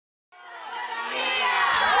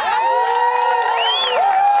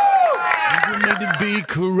to be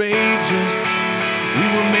courageous. We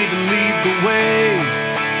were made to lead the way.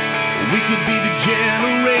 We could be the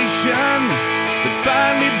generation that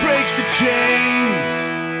finally breaks the chains.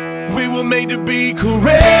 We were made to be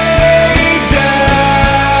courageous.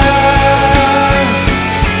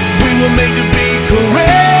 We were made to be courageous.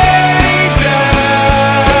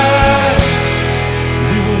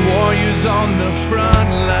 We were warriors on the front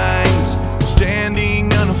lines,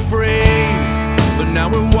 standing unafraid. But now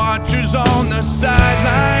we're watchers on the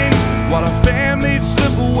sidelines while our families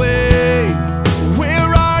slip away. Where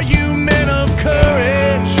are you, men of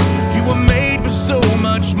courage? You were made for so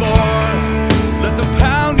much more. Let the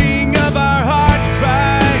pounding of our hearts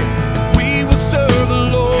cry, we will serve the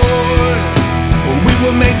Lord. We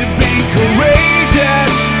were made to be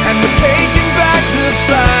courageous, and we're taking back the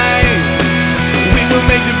fight. We were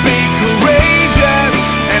made to be courageous,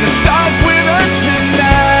 and it starts with us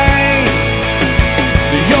tonight.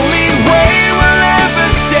 The only way we'll ever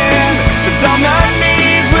stand is on our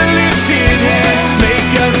knees with lifted hands.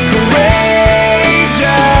 Make us courageous,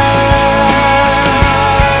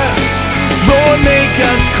 Lord, make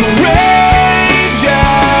us courageous.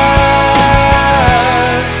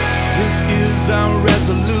 This is our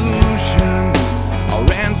resolution,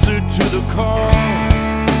 our answer to the call.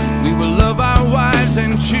 We will love our wives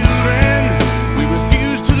and children. We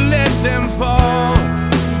refuse to let them fall.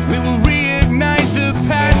 We will reignite the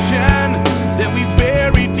passion that we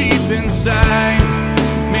bury deep inside.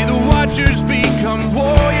 May the watchers become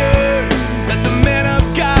warriors. Let the men of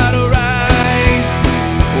God arise.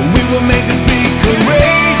 We were made to be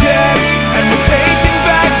courageous, and we're taking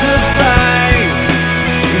back the fight.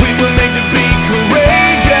 We were made to be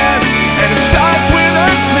courageous, and it starts with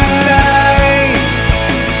us tonight.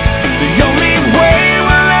 The only way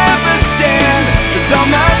we'll ever stand is on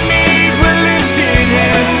our knees with lifted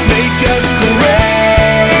hands. Make us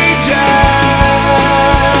courageous,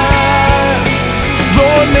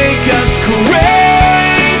 Lord, make us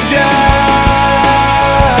courageous.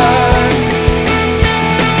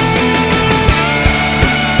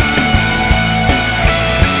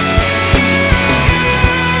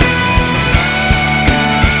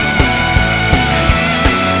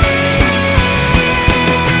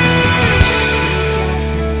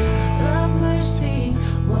 Love mercy,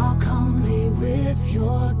 walk humbly with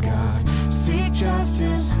your God. Seek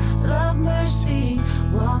justice, love mercy,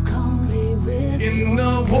 walk humbly with In your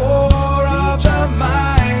the God. war of the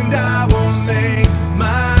mind, I will make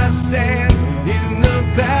my stand. In the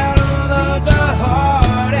battle of the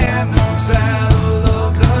heart and the battle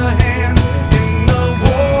of the hands. In the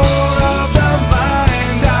war of the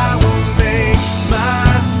mind, I will make my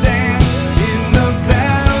stand. In the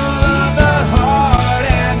battle of the heart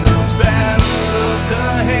and the battle of the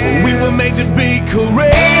hands. We were made to be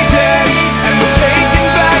courageous, and we're taking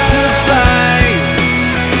back the fight.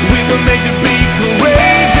 We were made to be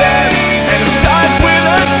courageous, and it starts with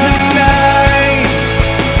us tonight.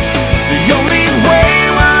 The only way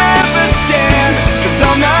we'll ever stand is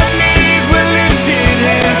on our knees with lifted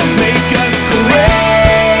hands. Make us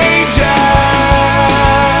courageous,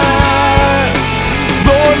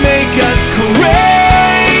 Lord, make us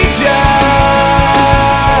courageous.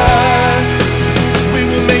 We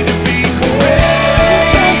were made to be courageous,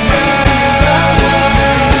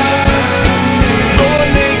 Lord,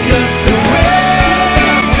 make us courageous.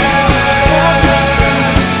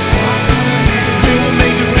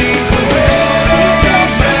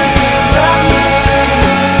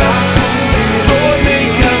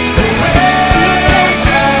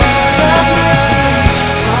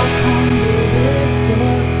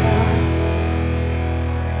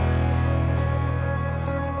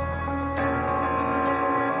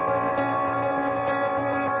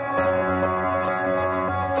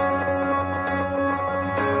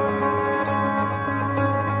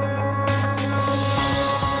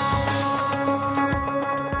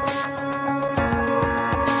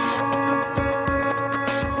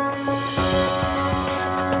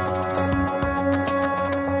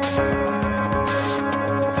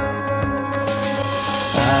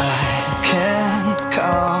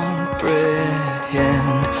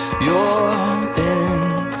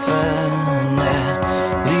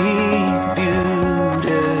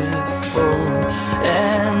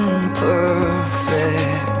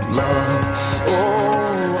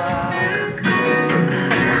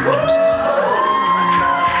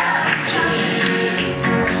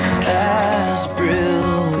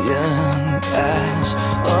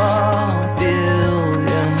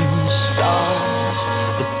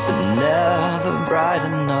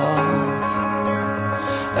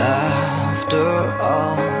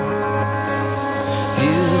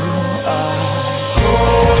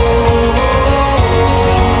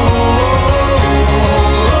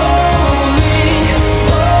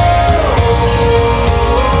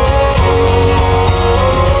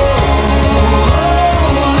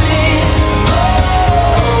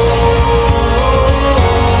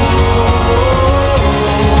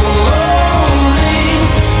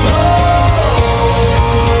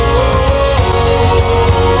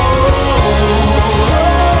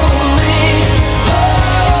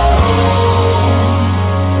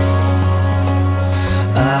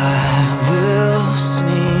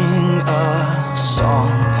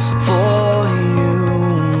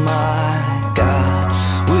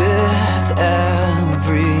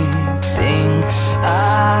 everything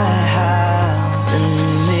I have in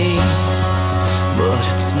me, but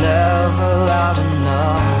it's never loud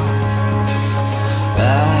enough.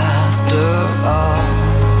 After all,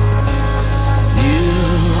 you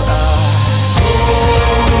are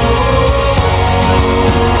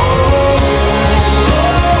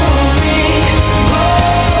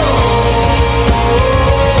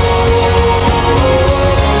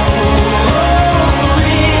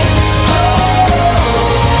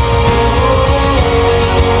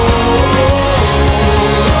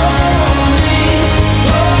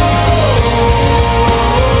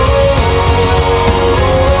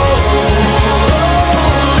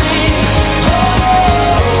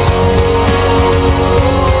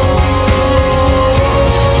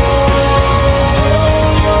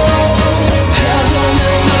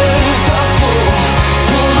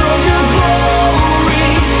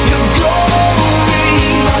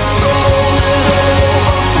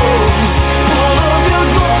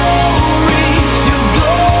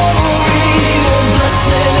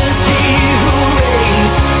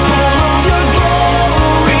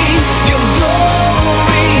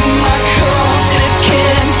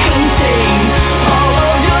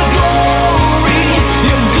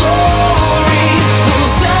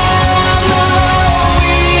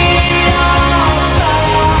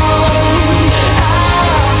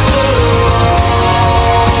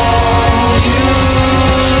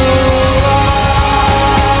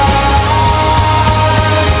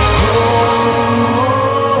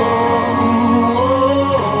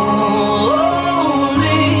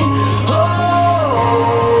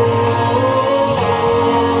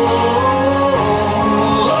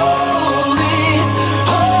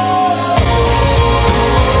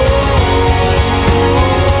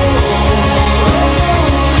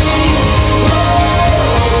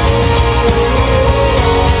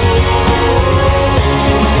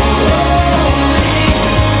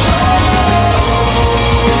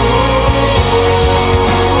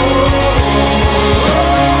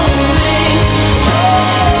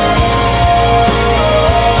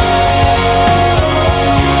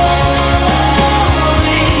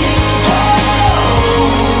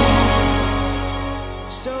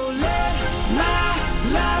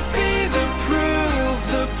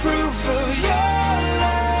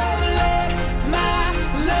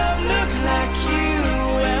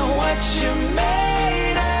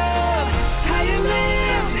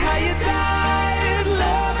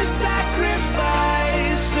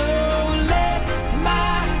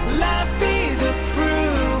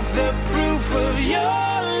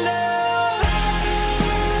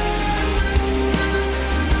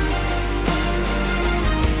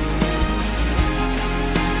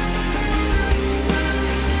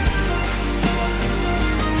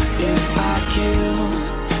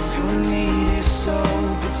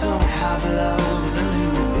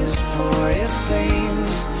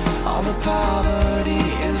all the power